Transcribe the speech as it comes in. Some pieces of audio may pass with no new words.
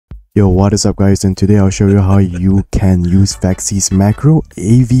Yo, what is up guys, and today I'll show you how you can use Faxi's macro,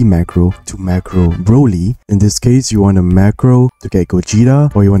 AV macro, to macro BROLY. In this case, you want a macro to get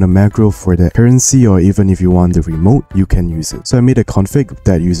Gogeta, or you want a macro for the currency, or even if you want the remote, you can use it. So I made a config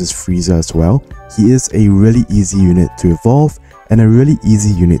that uses Frieza as well. He is a really easy unit to evolve and a really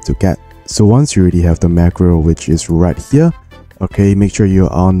easy unit to get. So once you already have the macro, which is right here, okay, make sure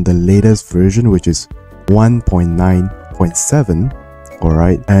you're on the latest version, which is 1.9.7.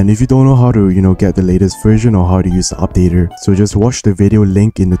 Alright, and if you don't know how to get the latest version or how to use the updater, so just watch the video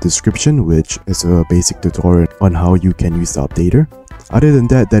link in the description, which is a basic tutorial on how you can use the updater. Other than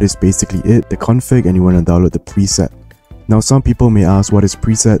that, that is basically it, the config, and you want to download the preset. Now some people may ask, what is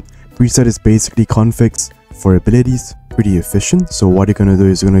preset? Preset is basically configs for abilities, pretty efficient. So what you're gonna do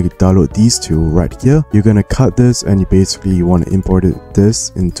is you're gonna download these two right here. You're gonna cut this, and you want to import this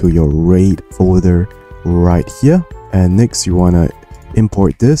into your RAID folder right here. And next you want to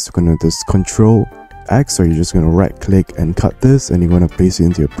import this. You're gonna just Control X, or you're just gonna right click and cut this, and you're gonna place it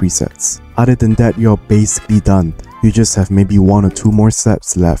into your presets. Other than that, you're basically done. You just have maybe 1 or 2 more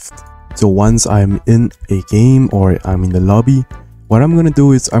steps left. So once I'm in a game or I'm in the lobby, what I'm gonna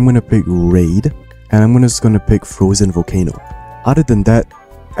do is I'm gonna pick Raid, and I'm just gonna pick Frozen Volcano. Other than that,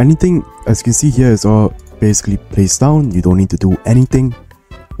 anything as you can see here is all basically placed down. You don't need to do anything.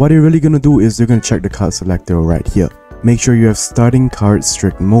 What you're really gonna do is you're gonna check the card selector right here. Make sure you have starting card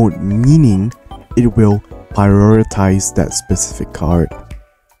strict mode, meaning it will prioritize that specific card.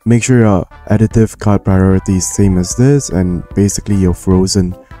 Make sure your additive card priority is same as this, and basically your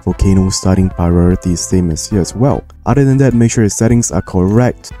Frozen Volcano starting priority is same as here as well. Other than that, make sure your settings are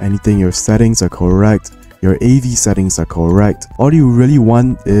correct. Anything your settings are correct, your AV settings are correct. All you really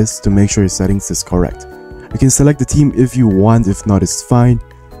want is to make sure your settings is correct. You can select the team if you want, if not it's fine.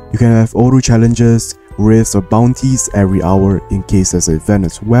 You can have auto challenges, rifts or bounties every hour in case there's an event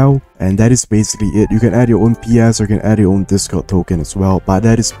as well, and that is basically it. You can add your own PS, or you can add your own Discord token as well, but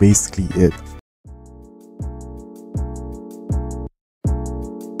that is basically it.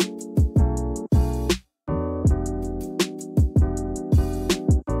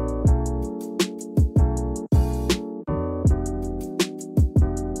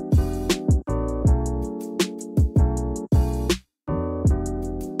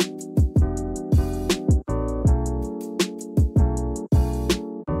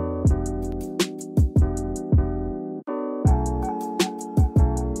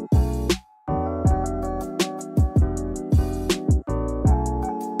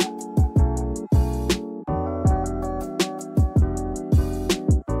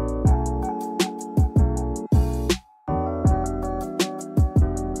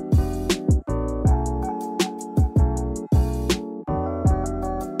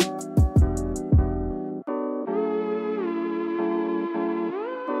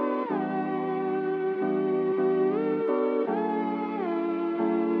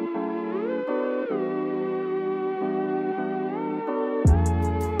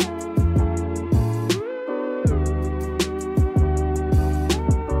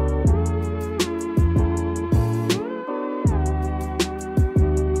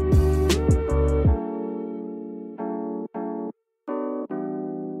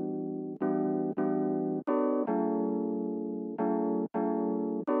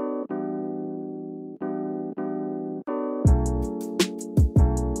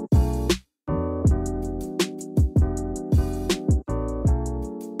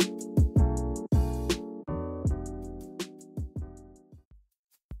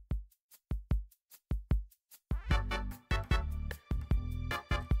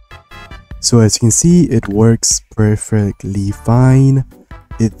 So as you can see, it works perfectly fine.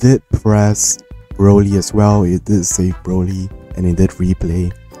 It did press BROLY as well, it did save BROLY, and it did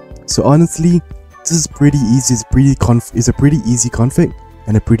replay. So honestly, this is pretty easy. It's a pretty easy config,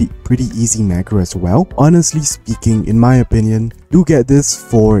 and a pretty easy macro as well. Honestly speaking, in my opinion, do get this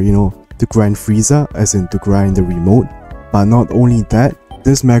for to grind Frieza, as in to grind the remote. But not only that,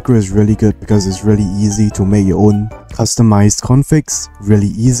 this macro is really good because it's really easy to make your own customized configs really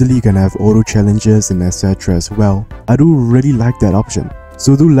easily. You can have auto challenges and etc as well. I do really like that option.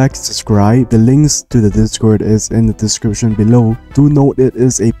 So do like, subscribe. The links to the Discord is in the description below. Do note it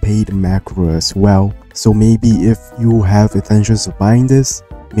is a paid macro as well. So maybe if you have intentions of buying this,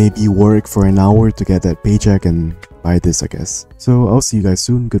 maybe work for an hour to get that paycheck and buy this, I guess. So I'll see you guys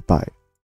soon. Goodbye.